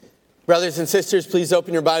Brothers and sisters, please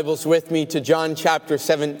open your Bibles with me to John chapter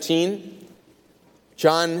 17.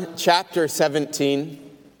 John chapter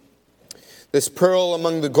 17. This pearl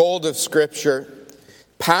among the gold of Scripture,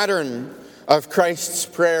 pattern of Christ's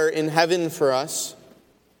prayer in heaven for us,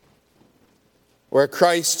 where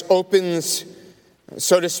Christ opens,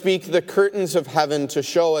 so to speak, the curtains of heaven to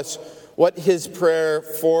show us what his prayer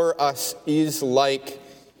for us is like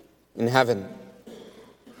in heaven.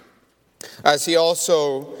 As he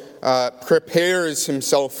also prepares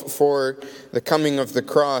himself for the coming of the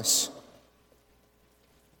cross.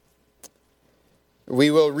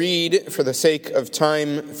 We will read, for the sake of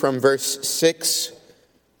time, from verse 6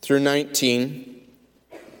 through 19.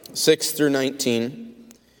 6 through 19.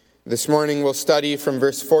 This morning we'll study from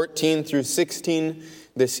verse 14 through 16.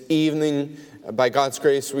 This evening, by God's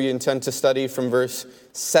grace, we intend to study from verse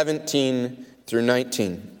 17 through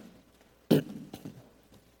 19.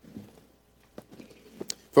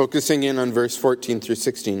 Focusing in on verse 14 through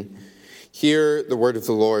 16. Hear the word of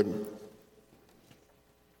the Lord.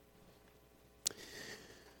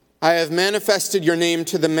 I have manifested your name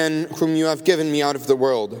to the men whom you have given me out of the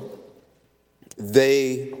world.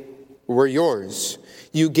 They were yours.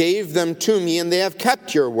 You gave them to me, and they have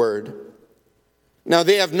kept your word. Now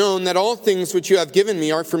they have known that all things which you have given me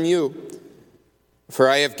are from you. For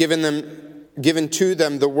I have given to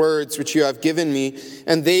them the words which you have given me,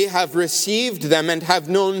 and they have received them and have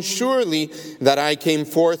known surely that I came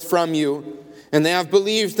forth from you, and they have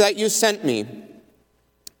believed that you sent me.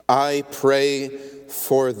 I pray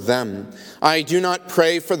for them. I do not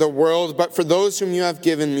pray for the world, but for those whom you have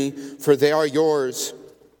given me, for they are yours.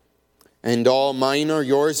 And all mine are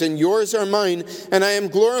yours, and yours are mine, and I am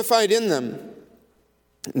glorified in them.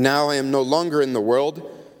 Now I am no longer in the world,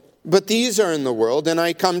 but these are in the world, and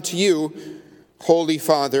I come to you. Holy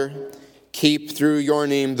Father, keep through your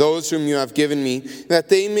name those whom you have given me, that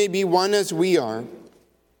they may be one as we are.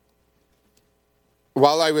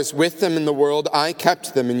 While I was with them in the world, I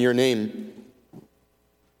kept them in your name.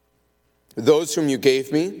 Those whom you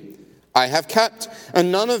gave me, I have kept,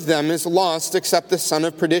 and none of them is lost except the son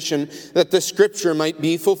of perdition, that the scripture might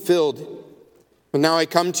be fulfilled. But now I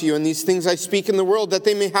come to you, and these things I speak in the world, that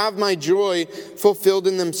they may have my joy fulfilled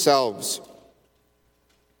in themselves.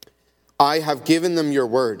 I have given them your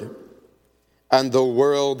word, and the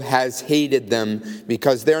world has hated them,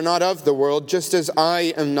 because they are not of the world, just as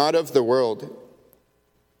I am not of the world.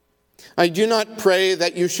 I do not pray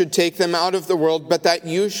that you should take them out of the world, but that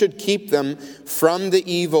you should keep them from the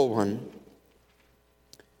evil one.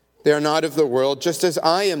 They are not of the world, just as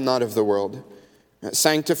I am not of the world.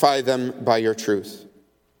 Sanctify them by your truth.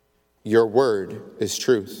 Your word is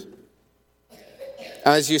truth.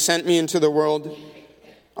 As you sent me into the world,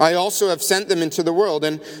 I also have sent them into the world,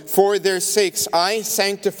 and for their sakes I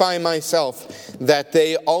sanctify myself, that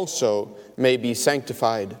they also may be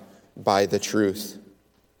sanctified by the truth.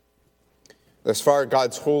 Thus far,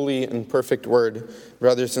 God's holy and perfect word.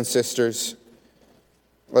 Brothers and sisters,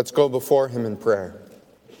 let's go before him in prayer.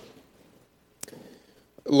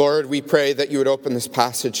 Lord, we pray that you would open this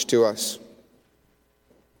passage to us.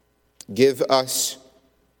 Give us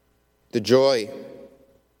the joy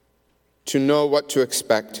to know what to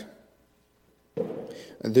expect,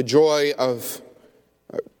 the joy of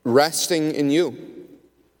resting in you,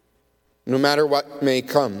 no matter what may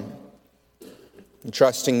come,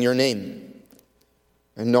 trusting your name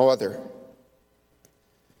and no other.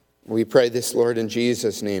 We pray this, Lord, in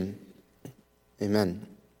Jesus' name. Amen.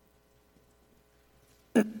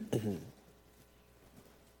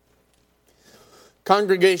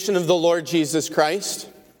 Congregation of the Lord Jesus Christ,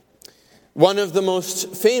 one of the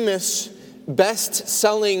most famous,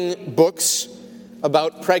 best-selling books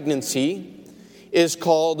about pregnancy is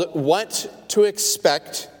called What to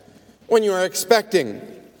Expect When You Are Expecting.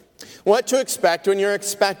 What to Expect When You're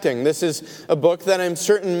Expecting. This is a book that I'm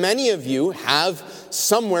certain many of you have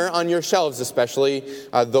somewhere on your shelves, especially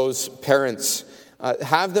those parents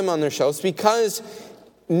have them on their shelves, because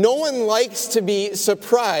no one likes to be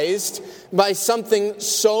surprised by something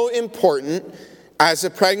so important as a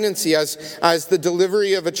pregnancy, as the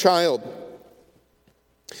delivery of a child.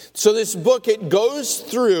 So this book, it goes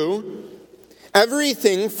through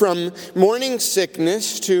everything from morning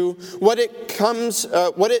sickness to what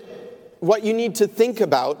you need to think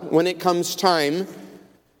about when it comes time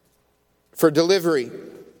for delivery.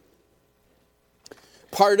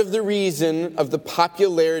 Part of the reason of the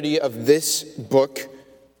popularity of this book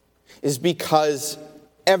is because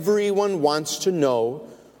everyone wants to know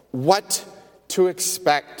what to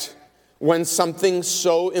expect when something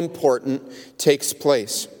so important takes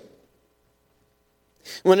place.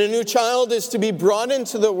 When a new child is to be brought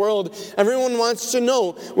into the world, everyone wants to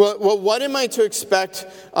know, well, what am I to expect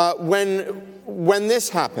when this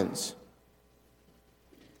happens?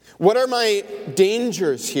 What are my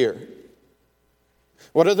dangers here?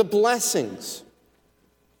 What are the blessings?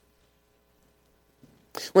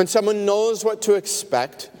 When someone knows what to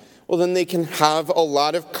expect, well, then they can have a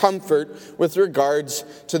lot of comfort with regards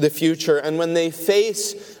to the future. And when they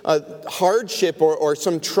face a hardship or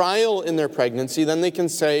some trial in their pregnancy, then they can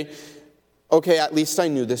say, okay, at least I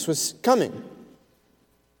knew this was coming.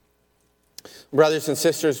 Brothers and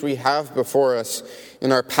sisters, we have before us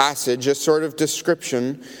in our passage a sort of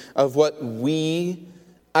description of what we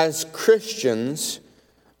as Christians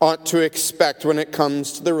ought to expect when it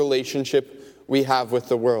comes to the relationship we have with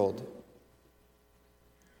the world.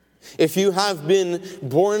 If you have been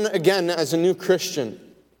born again as a new Christian,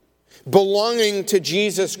 belonging to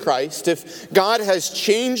Jesus Christ, if God has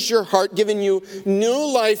changed your heart, given you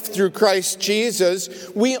new life through Christ Jesus,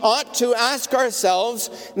 we ought to ask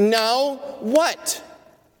ourselves, now what?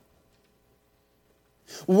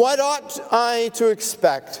 What ought I to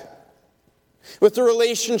expect with the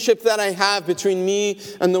relationship that I have between me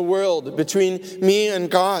and the world, between me and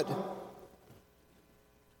God?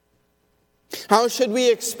 How should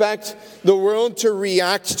we expect the world to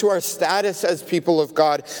react to our status as people of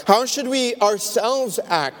God? How should we ourselves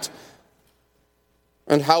act?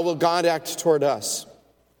 And how will God act toward us?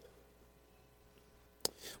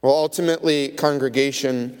 Well, ultimately,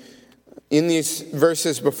 congregation, in these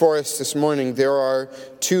verses before us this morning, there are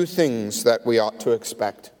two things that we ought to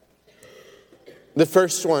expect. The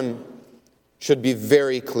first one should be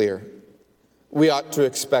very clear. We ought to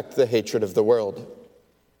expect the hatred of the world.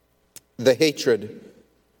 The hatred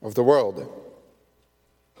of the world.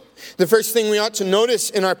 The first thing we ought to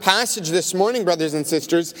notice in our passage this morning, brothers and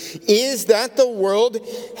sisters, is that the world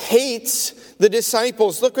hates the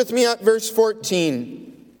disciples. Look with me at verse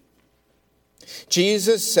 14.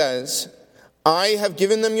 Jesus says, I have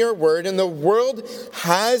given them your word, and the world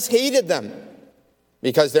has hated them,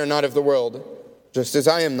 because they're not of the world, just as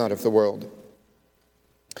I am not of the world.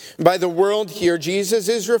 By the world here, Jesus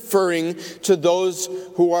is referring to those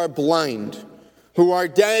who are blind, who are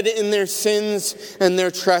dead in their sins and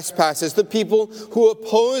their trespasses, the people who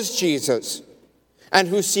oppose Jesus and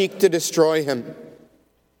who seek to destroy him.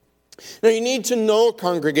 Now you need to know,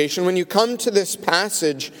 congregation, when you come to this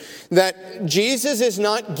passage, that Jesus is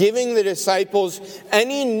not giving the disciples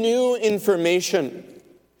any new information.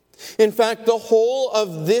 In fact, the whole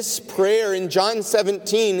of this prayer in John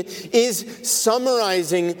 17 is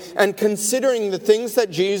summarizing and considering the things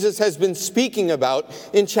that Jesus has been speaking about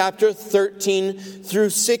in chapter 13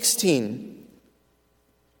 through 16.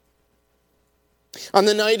 On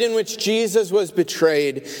the night in which Jesus was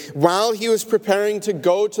betrayed, while he was preparing to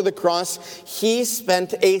go to the cross, he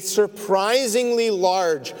spent a surprisingly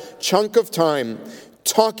large chunk of time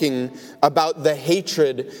talking about the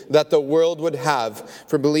hatred that the world would have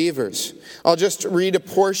for believers. I'll just read a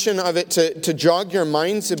portion of it to jog your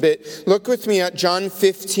minds a bit. Look with me at John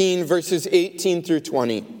 15, verses 18 through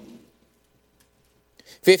 20.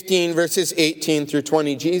 15, verses 18 through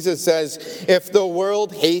 20. Jesus says, if the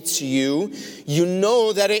world hates you, you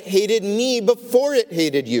know that it hated me before it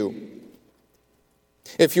hated you.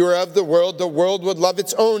 If you were of the world would love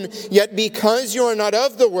its own. Yet because you are not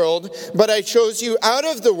of the world, but I chose you out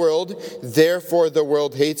of the world, therefore the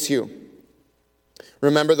world hates you.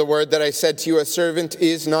 Remember the word that I said to you, a servant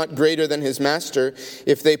is not greater than his master.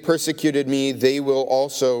 If they persecuted me, they will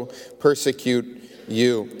also persecute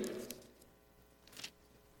you.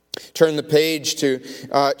 Turn the page to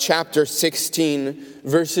chapter 16,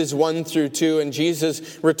 verses 1 through 2, and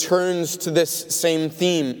Jesus returns to this same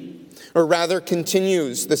theme. Or rather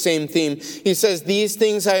continues the same theme. He says, these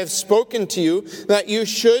things I have spoken to you, that you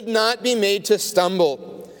should not be made to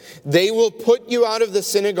stumble. They will put you out of the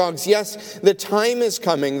synagogues. Yes, the time is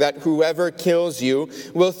coming that whoever kills you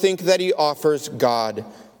will think that he offers God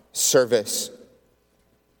service.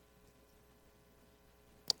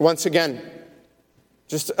 Once again,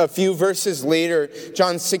 just a few verses later,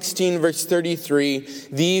 John 16, verse 33,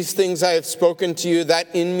 these things I have spoken to you,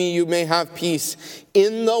 that in me you may have peace.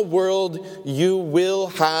 In the world you will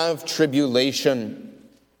have tribulation.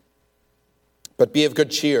 But be of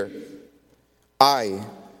good cheer. I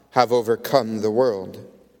have overcome the world.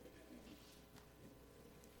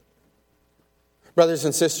 Brothers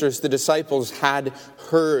and sisters, the disciples had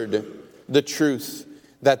heard the truth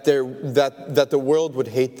that the world would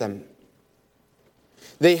hate them.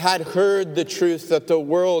 They had heard the truth that the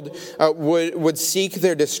world would seek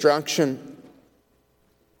their destruction.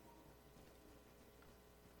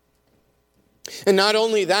 And not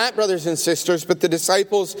only that, brothers and sisters, but the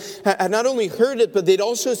disciples had not only heard it, but they'd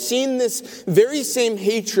also seen this very same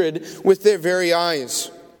hatred with their very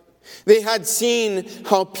eyes. They had seen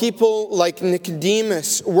how people like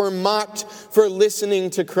Nicodemus were mocked for listening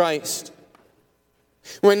to Christ.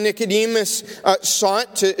 When Nicodemus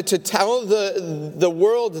sought to tell the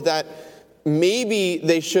world that maybe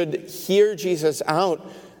they should hear Jesus out,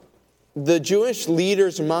 the Jewish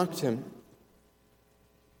leaders mocked him.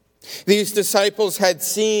 These disciples had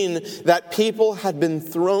seen that people had been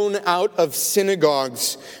thrown out of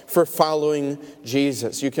synagogues for following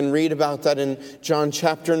Jesus. You can read about that in John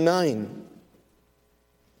chapter 9.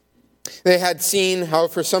 They had seen how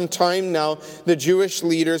for some time now the Jewish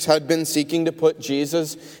leaders had been seeking to put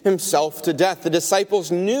Jesus himself to death. The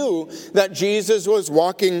disciples knew that Jesus was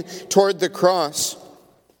walking toward the cross.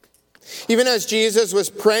 Even as Jesus was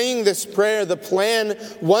praying this prayer, the plan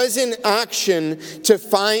was in action to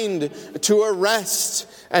find, to arrest,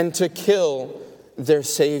 and to kill their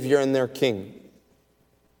Savior and their King.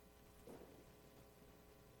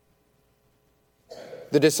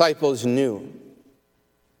 The disciples knew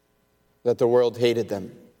that the world hated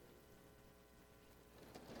them.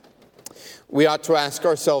 We ought to ask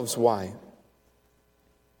ourselves why.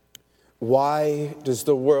 Why does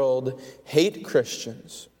the world hate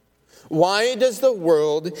Christians? Why does the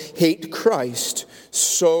world hate Christ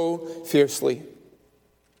so fiercely?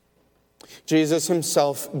 Jesus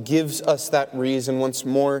himself gives us that reason once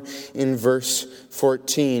more in verse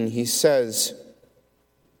 14. He says,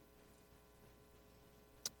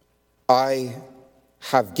 I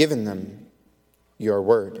have given them your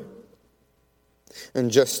word.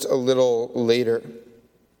 And just a little later,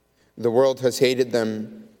 the world has hated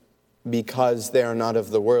them because they are not of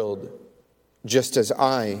the world, just as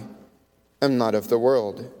I am not of the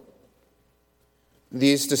world.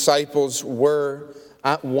 These disciples were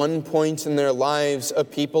at one point in their lives a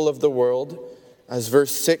people of the world, as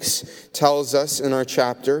verse 6 tells us in our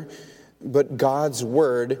chapter, but God's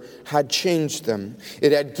word had changed them.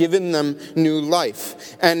 It had given them new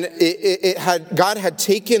life. And God had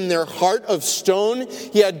taken their heart of stone.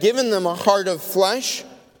 He had given them a heart of flesh.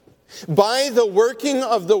 By the working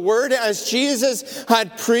of the word, as Jesus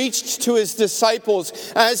had preached to his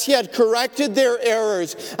disciples, as he had corrected their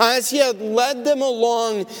errors, as he had led them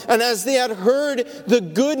along, and as they had heard the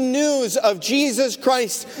good news of Jesus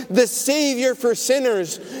Christ, the Savior for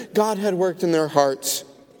sinners, God had worked in their hearts.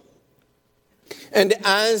 And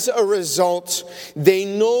as a result, they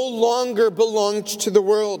no longer belonged to the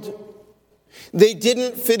world. They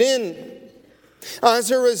didn't fit in. As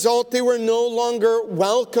a result, they were no longer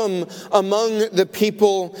welcome among the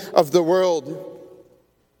people of the world.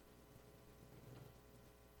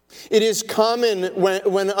 It is common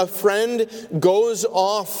when a friend goes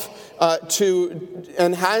off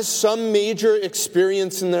and has some major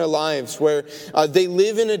experience in their lives where they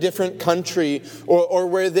live in a different country or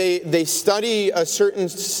where they study certain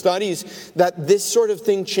studies, that this sort of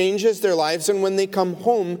thing changes their lives, and when they come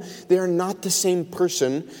home, they are not the same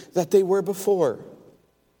person that they were before.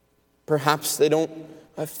 Perhaps they don't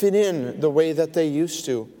fit in the way that they used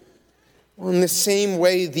to. Well, in the same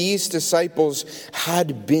way, these disciples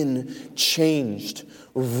had been changed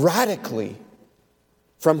radically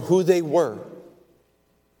from who they were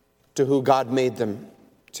to who God made them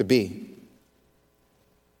to be.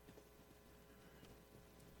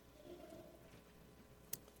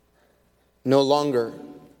 No longer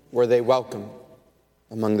were they welcome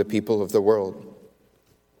among the people of the world.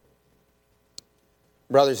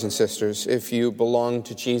 Brothers and sisters, if you belong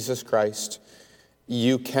to Jesus Christ,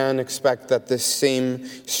 you can expect that this same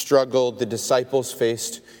struggle the disciples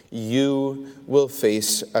faced, you will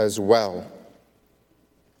face as well.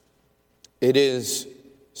 It is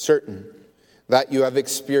certain that you have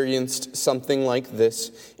experienced something like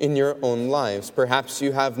this in your own lives. Perhaps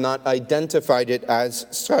you have not identified it as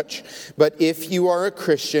such, but if you are a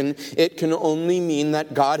Christian, it can only mean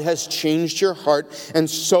that God has changed your heart, and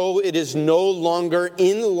so it is no longer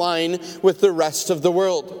in line with the rest of the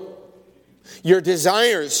world. Your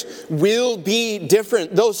desires will be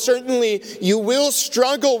different. Though certainly you will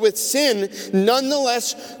struggle with sin,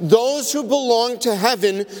 nonetheless, those who belong to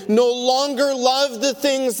heaven no longer love the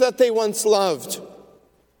things that they once loved.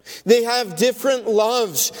 They have different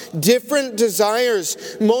loves, different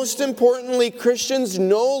desires. Most importantly, Christians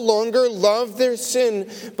no longer love their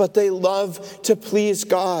sin, but they love to please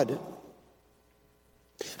God.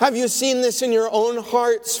 Have you seen this in your own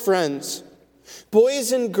hearts, friends?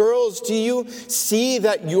 Boys and girls, do you see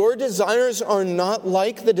that your desires are not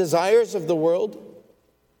like the desires of the world?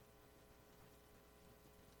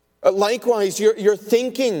 Likewise, your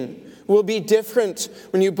thinking will be different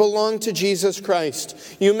when you belong to Jesus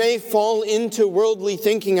Christ. You may fall into worldly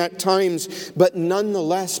thinking at times, but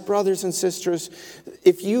nonetheless, brothers and sisters,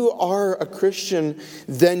 if you are a Christian,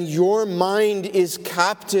 then your mind is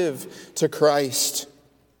captive to Christ.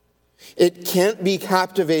 It can't be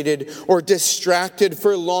captivated or distracted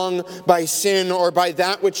for long by sin or by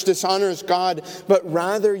that which dishonors God, but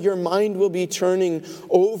rather your mind will be turning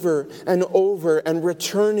over and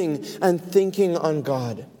returning and thinking on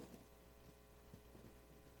God.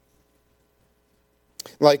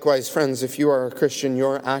 Likewise, friends, if you are a Christian,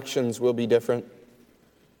 your actions will be different.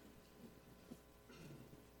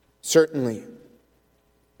 Certainly,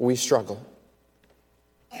 we struggle.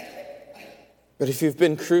 But if you've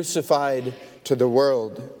been crucified to the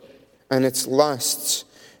world and its lusts,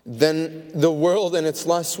 then the world and its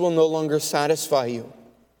lusts will no longer satisfy you.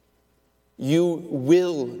 You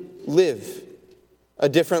will live a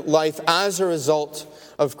different life as a result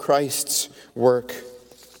of Christ's work.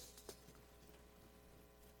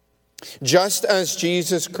 Just as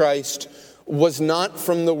Jesus Christ was not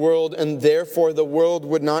from the world and therefore the world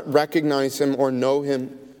would not recognize him or know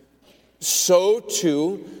him, so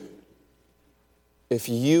too, if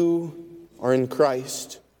you are in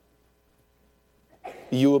Christ,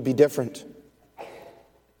 you will be different.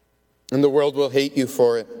 And the world will hate you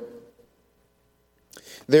for it.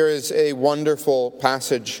 There is a wonderful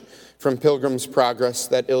passage from Pilgrim's Progress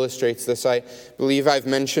that illustrates this. I believe I've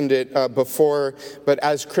mentioned it before, but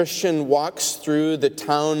as Christian walks through the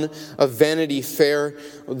town of Vanity Fair,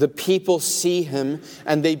 the people see him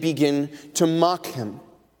and they begin to mock him.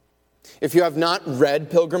 If you have not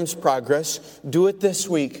read Pilgrim's Progress, do it this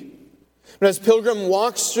week. But as Pilgrim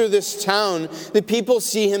walks through this town, the people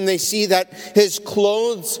see him, they see that his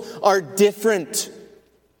clothes are different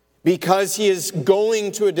because he is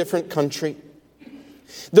going to a different country.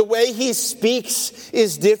 The way he speaks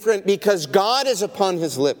is different because God is upon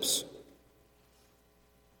his lips.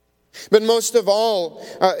 But most of all,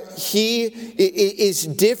 he is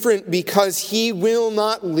different because he will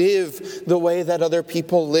not live the way that other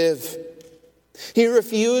people live. He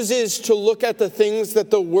refuses to look at the things that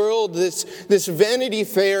the world, this Vanity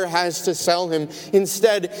Fair has to sell him.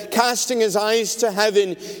 Instead, casting his eyes to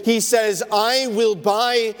heaven, he says, I will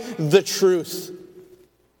buy the truth.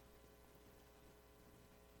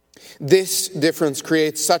 This difference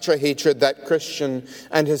creates such a hatred that Christian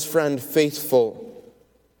and his friend Faithful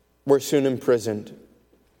were soon imprisoned,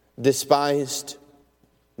 despised,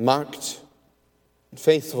 mocked.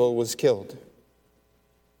 Faithful was killed.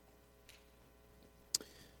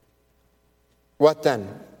 What then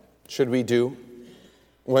should we do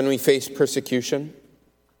when we face persecution?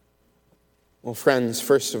 Well, friends,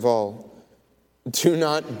 first of all, do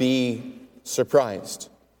not be surprised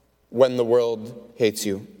when the world hates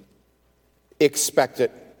you. Expect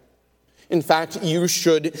it. In fact, you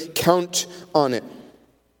should count on it.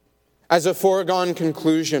 As a foregone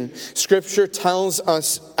conclusion, Scripture tells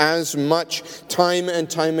us as much time and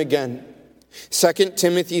time again. 2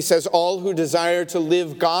 Timothy says, all who desire to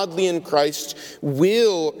live godly in Christ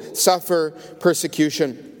will suffer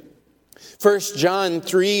persecution. 1 John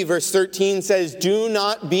 3 verse 13 says, do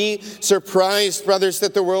not be surprised, brothers,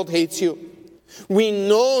 that the world hates you. We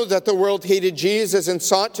know that the world hated Jesus and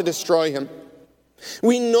sought to destroy him.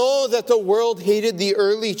 We know that the world hated the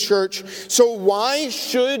early church, so why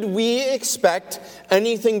should we expect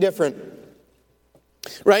anything different?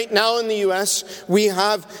 Right now in the U.S., we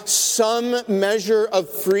have some measure of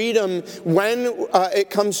freedom when it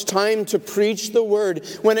comes time to preach the word,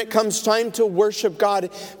 when it comes time to worship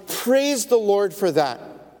God. Praise the Lord for that.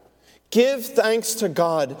 Give thanks to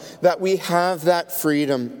God that we have that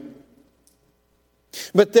freedom.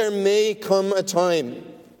 But there may come a time,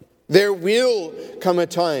 there will come a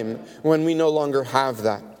time when we no longer have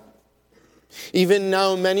that. Even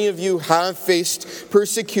now, many of you have faced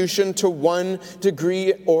persecution to one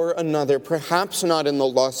degree or another, perhaps not in the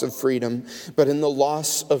loss of freedom, but in the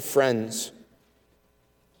loss of friends,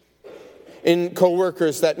 in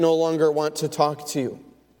coworkers that no longer want to talk to you.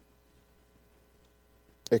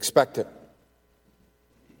 Expect it.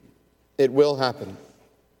 It will happen.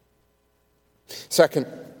 Second,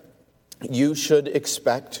 you should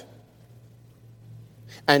expect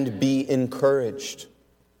and be encouraged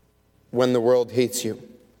when the world hates you.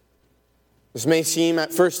 This may seem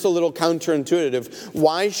at first a little counterintuitive.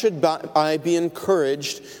 Why should I be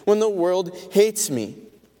encouraged when the world hates me?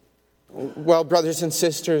 Well, brothers and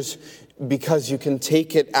sisters, because you can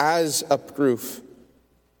take it as a proof.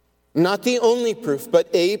 Not the only proof, but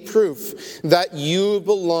a proof that you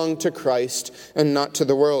belong to Christ and not to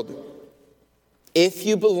the world. If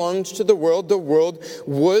you belonged to the world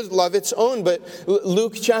would love its own. But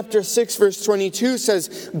Luke chapter 6, verse 22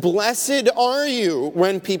 says, "Blessed are you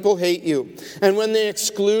when people hate you, and when they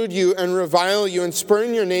exclude you and revile you and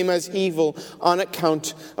spurn your name as evil on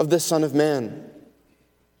account of the Son of Man."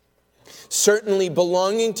 Certainly,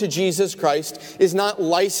 belonging to Jesus Christ is not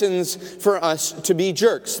license for us to be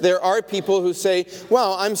jerks. There are people who say,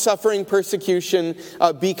 well, I'm suffering persecution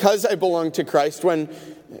because I belong to Christ, when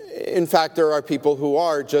in fact there are people who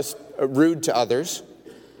are just rude to others.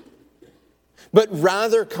 But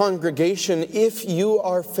rather, congregation, if you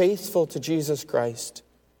are faithful to Jesus Christ,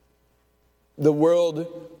 the world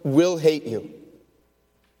will hate you.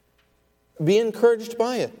 Be encouraged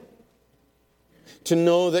by it, to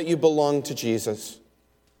know that you belong to Jesus.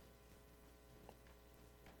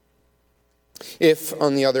 If,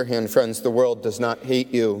 on the other hand, friends, the world does not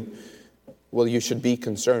hate you, well, you should be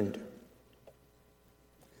concerned.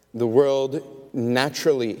 The world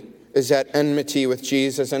naturally is at enmity with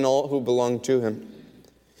Jesus and all who belong to him.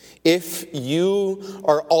 If you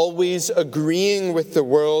are always agreeing with the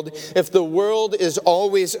world, if the world is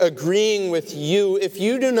always agreeing with you, if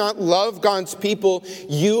you do not love God's people,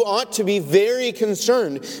 you ought to be very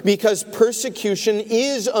concerned, because persecution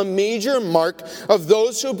is a major mark of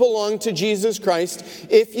those who belong to Jesus Christ.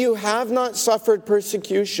 If you have not suffered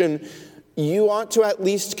persecution, you ought to at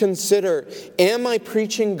least consider, am I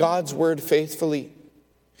preaching God's word faithfully?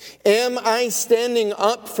 Am I standing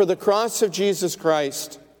up for the cross of Jesus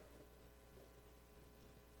Christ?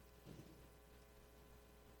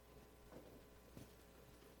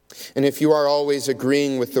 And if you are always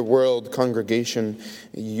agreeing with the world, congregation,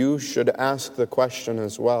 you should ask the question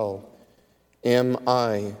as well, am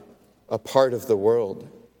I a part of the world?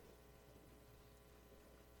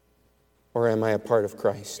 Or am I a part of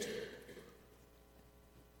Christ?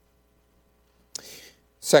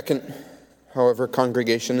 Second, however,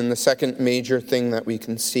 congregation, and the second major thing that we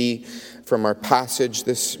can see from our passage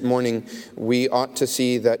this morning, we ought to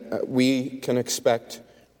see that we can expect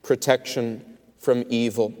protection from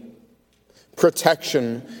evil.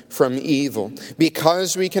 Protection from evil.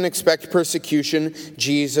 Because we can expect persecution,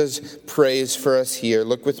 Jesus prays for us here.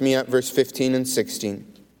 Look with me at verse 15 and 16.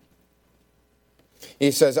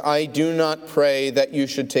 He says, "I do not pray that you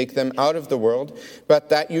should take them out of the world, but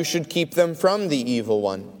that you should keep them from the evil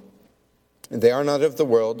one. They are not of the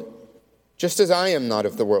world, just as I am not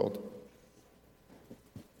of the world."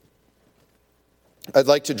 I'd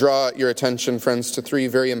like to draw your attention, friends, to three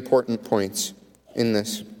very important points in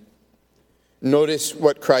this. Notice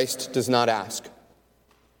what Christ does not ask.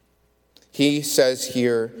 He says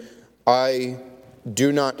here, "I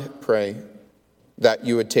do not pray that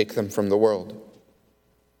you would take them from the world."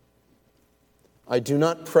 I do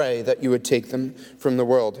not pray that you would take them from the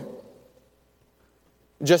world.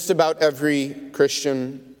 Just about every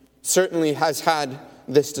Christian certainly has had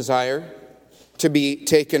this desire to be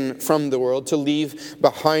taken from the world, to leave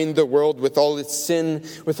behind the world with all its sin,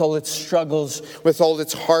 with all its struggles, with all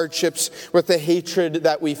its hardships, with the hatred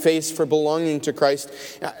that we face for belonging to Christ.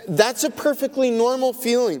 That's a perfectly normal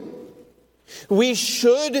feeling. We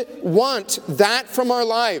should want that from our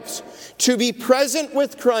lives, to be present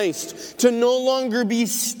with Christ, to no longer be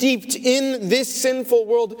steeped in this sinful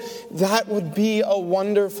world. That would be a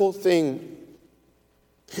wonderful thing.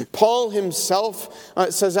 Paul himself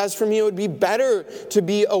says, "As for me, it would be better to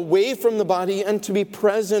be away from the body and to be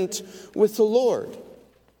present with the Lord."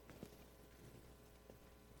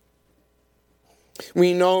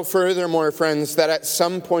 We know furthermore, friends, that at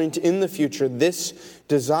some point in the future, this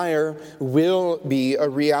desire will be a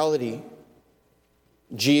reality.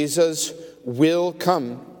 Jesus will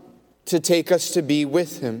come to take us to be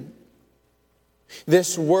with him.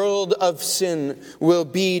 This world of sin will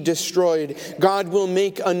be destroyed. God will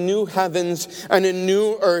make a new heavens and a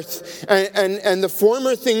new earth, and the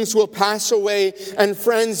former things will pass away. And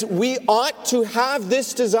friends, we ought to have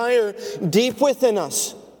this desire deep within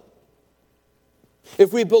us,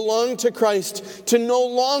 if we belong to Christ, to no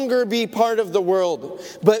longer be part of the world.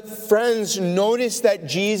 But friends, notice that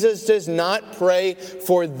Jesus does not pray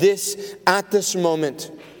for this at this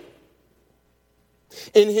moment.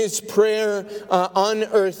 In his prayer on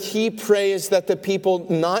earth, he prays that the people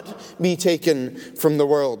not be taken from the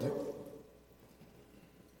world.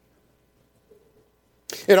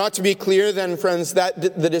 It ought to be clear then, friends, that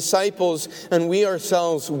the disciples and we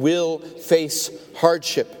ourselves will face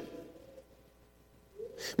hardship.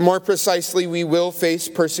 More precisely, we will face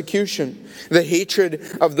persecution, the hatred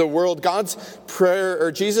of the world. God's prayer,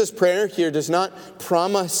 or Jesus' prayer here, does not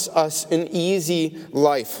promise us an easy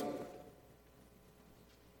life.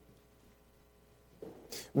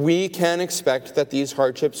 We can expect that these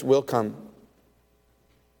hardships will come.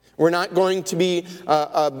 We're not going to be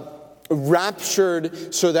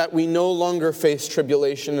raptured so that we no longer face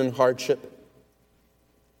tribulation and hardship.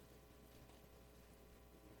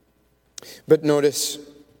 But notice,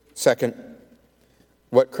 second,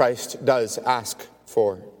 what Christ does ask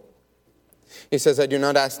for. He says, I do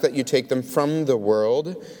not ask that you take them from the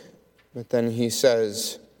world, but then he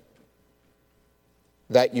says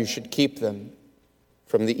that you should keep them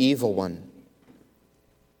from the evil one.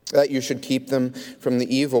 That you should keep them from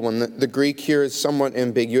the evil one. The Greek here is somewhat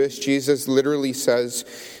ambiguous. Jesus literally says,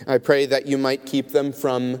 I pray that you might keep them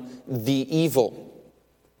from the evil.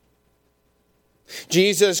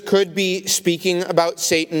 Jesus could be speaking about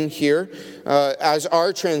Satan here, as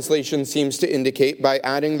our translation seems to indicate, by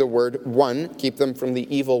adding the word one, keep them from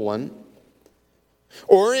the evil one.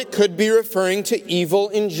 Or it could be referring to evil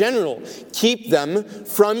in general. Keep them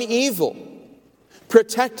from evil.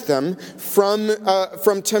 Protect them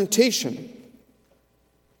from temptation.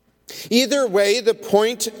 Either way, the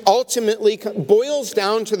point ultimately boils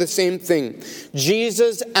down to the same thing.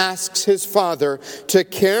 Jesus asks his Father to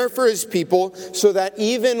care for his people so that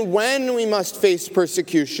even when we must face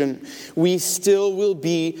persecution, we still will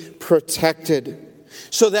be protected.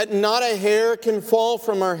 So that not a hair can fall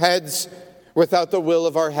from our heads without the will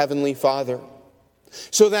of our Heavenly Father.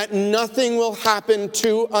 So that nothing will happen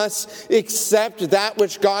to us except that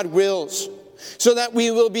which God wills. So that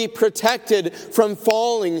we will be protected from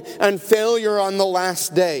falling and failure on the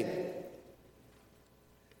last day.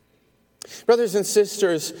 Brothers and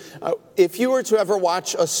sisters, if you were to ever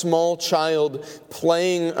watch a small child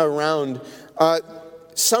playing around,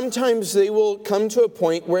 sometimes they will come to a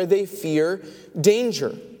point where they fear danger.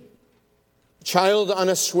 A child on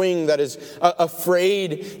a swing that is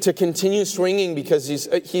afraid to continue swinging because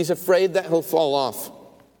he's afraid that he'll fall off.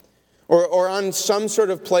 Or on some sort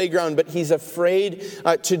of playground, but he's afraid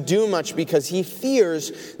to do much because he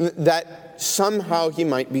fears that somehow he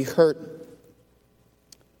might be hurt.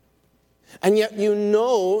 And yet you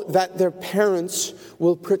know that their parents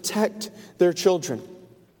will protect their children.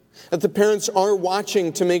 That the parents are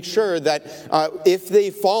watching to make sure that if they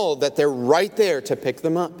fall, that they're right there to pick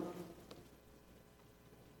them up.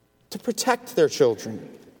 To protect their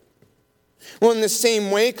children. Well, in the same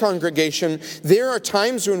way, congregation, there are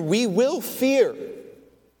times when we will fear.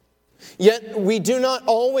 Yet we do not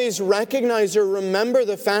always recognize or remember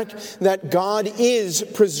the fact that God is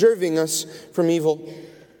preserving us from evil.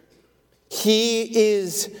 He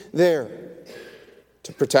is there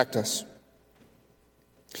to protect us.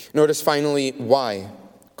 Notice finally why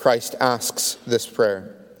Christ asks this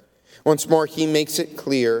prayer. Once more, he makes it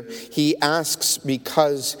clear. He asks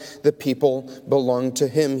because the people belong to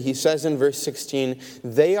him. He says in verse 16,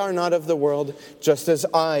 they are not of the world, just as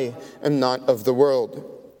I am not of the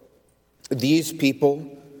world. These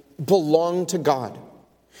people belong to God.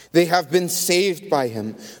 They have been saved by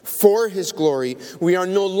him for his glory. We are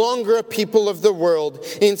no longer a people of the world.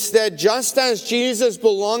 Instead, just as Jesus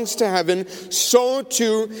belongs to heaven, so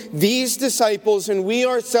too these disciples and we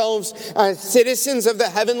ourselves as citizens of the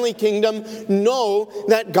heavenly kingdom know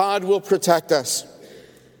that God will protect us.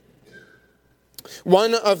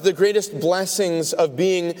 One of the greatest blessings of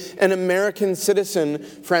being an American citizen,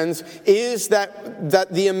 friends, is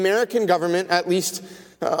that the American government, at least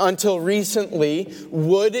until recently,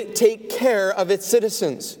 would take care of its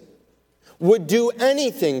citizens, would do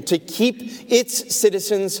anything to keep its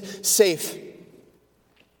citizens safe.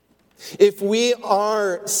 If we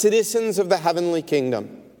are citizens of the heavenly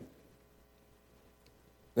kingdom,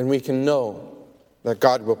 then we can know that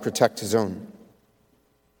God will protect his own.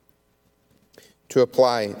 To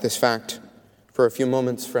apply this fact for a few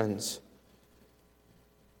moments, friends,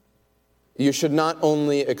 you should not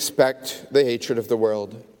only expect the hatred of the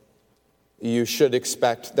world, you should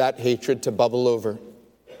expect that hatred to bubble over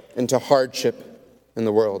into hardship in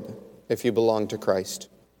the world if you belong to Christ.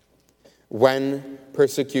 When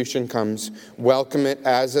persecution comes, welcome it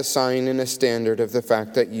as a sign and a standard of the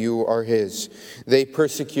fact that you are his. They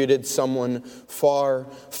persecuted someone far,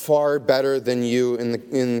 far better than you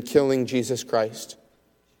in killing Jesus Christ.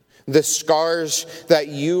 The scars that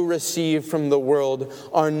you receive from the world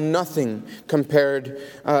are nothing compared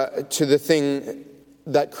to the thing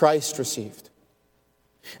that Christ received.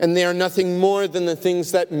 And they are nothing more than the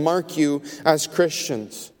things that mark you as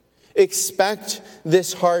Christians. Expect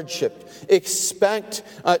this hardship. Expect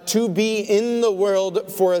to be in the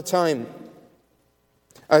world for a time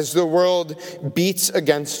as the world beats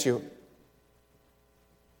against you.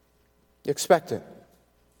 Expect it.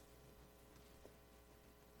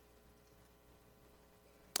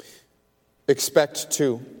 Expect,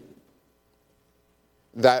 too,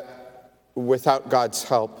 that without God's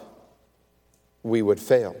help, we would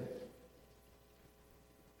fail.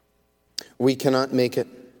 We cannot make it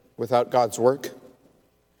without God's work.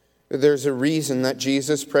 There's a reason that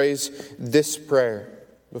Jesus prays this prayer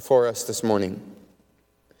before us this morning.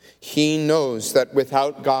 He knows that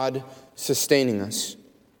without God sustaining us,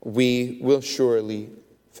 we will surely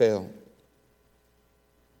fail.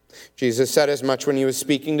 Jesus said as much when he was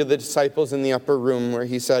speaking to the disciples in the upper room, where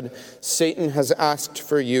he said, "Satan has asked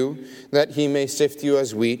for you that he may sift you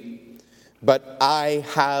as wheat, but I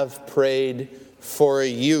have prayed for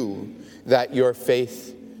you that your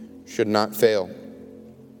faith should not fail."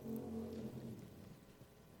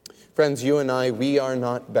 Friends, you and I, we are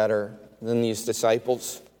not better than these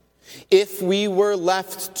disciples. If we were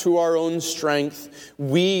left to our own strength,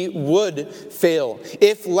 we would fail.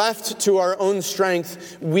 If left to our own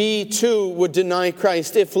strength, we too would deny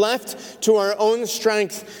Christ. If left to our own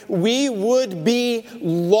strength, we would be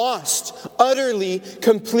lost utterly,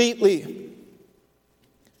 completely.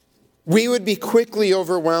 We would be quickly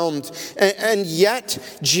overwhelmed. And yet,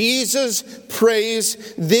 Jesus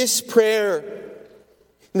prays this prayer,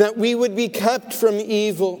 that we would be kept from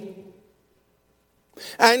evil.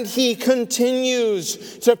 And he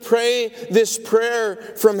continues to pray this prayer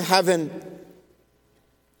from heaven.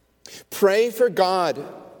 Pray for God.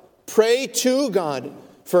 Pray to God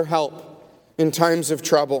for help in times of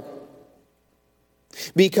trouble,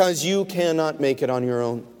 because you cannot make it on your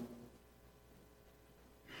own.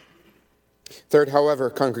 Third, however,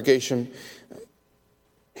 congregation,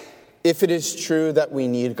 if it is true that we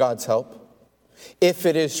need God's help, if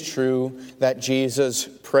it is true that Jesus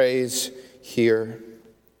prays here,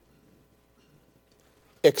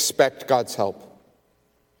 expect God's help.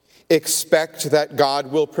 Expect that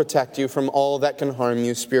God will protect you from all that can harm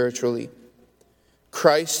you spiritually.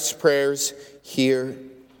 Christ's prayers here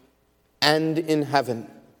and in heaven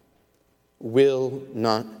will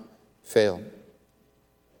not fail.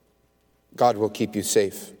 God will keep you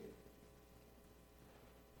safe.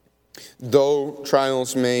 Though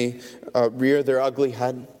trials may rear their ugly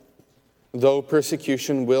head, though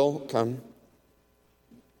persecution will come,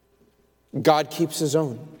 God keeps his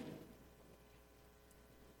own.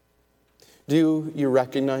 Do you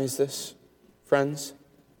recognize this, friends?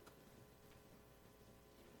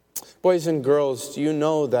 Boys and girls, do you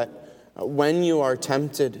know that when you are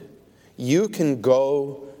tempted, you can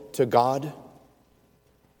go to God?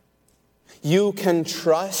 You can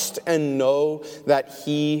trust and know that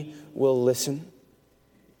he will listen.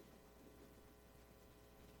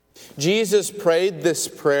 Jesus prayed this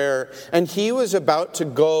prayer, and he was about to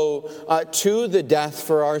go to the death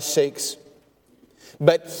for our sakes.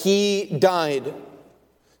 But he died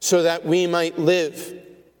so that we might live.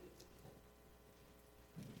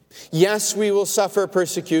 Yes, we will suffer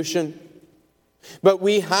persecution, but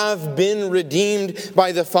we have been redeemed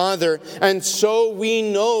by the Father, and so we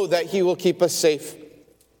know that he will keep us safe.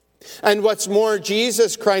 And what's more,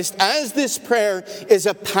 Jesus Christ, as this prayer is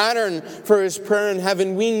a pattern for his prayer in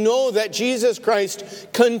heaven, we know that Jesus Christ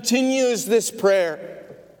continues this prayer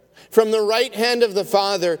from the right hand of the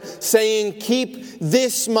Father, saying, "Keep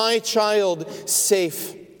this my child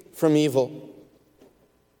safe from evil."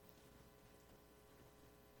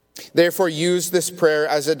 Therefore, use this prayer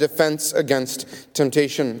as a defense against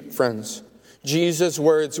temptation, friends. Jesus'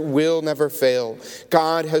 words will never fail.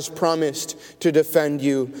 God has promised to defend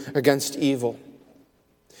you against evil.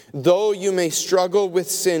 Though you may struggle with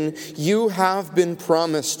sin, you have been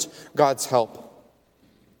promised God's help.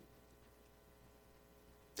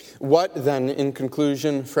 What then, in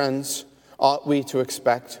conclusion, friends, ought we to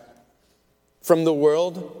expect? From the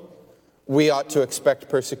world, we ought to expect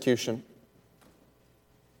persecution.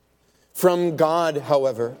 From God,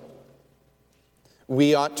 however,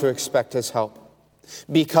 we ought to expect his help.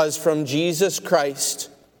 Because from Jesus Christ,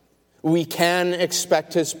 we can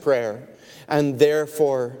expect his prayer. And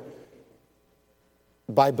therefore,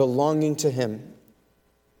 by belonging to him,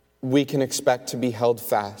 we can expect to be held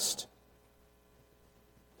fast.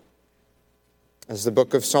 As the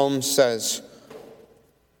book of Psalms says,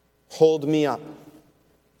 "Hold me up,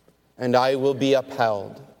 and I will be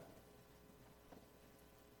upheld."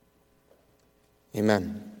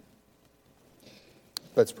 Amen.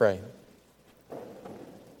 Let's pray.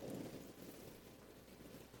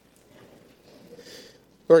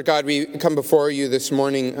 Lord God, we come before you this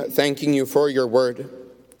morning thanking you for your word.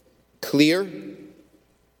 Clear,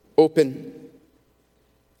 open,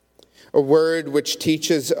 a word which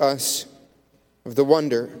teaches us of the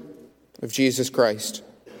wonder of Jesus Christ.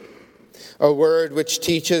 A word which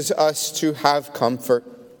teaches us to have comfort.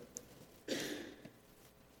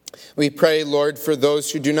 We pray, Lord, for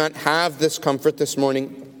those who do not have this comfort this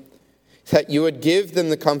morning. that you would give them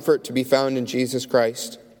the comfort to be found in Jesus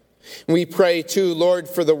Christ. We pray too, Lord,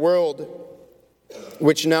 for the world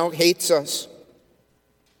which now hates us.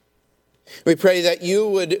 We pray that you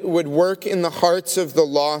would work in the hearts of the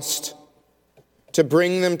lost to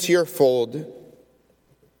bring them to your fold,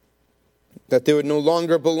 that they would no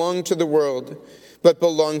longer belong to the world, but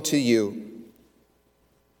belong to you.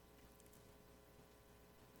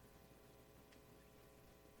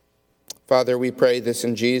 Father, we pray this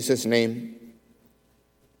in Jesus' name.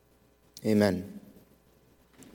 Amen.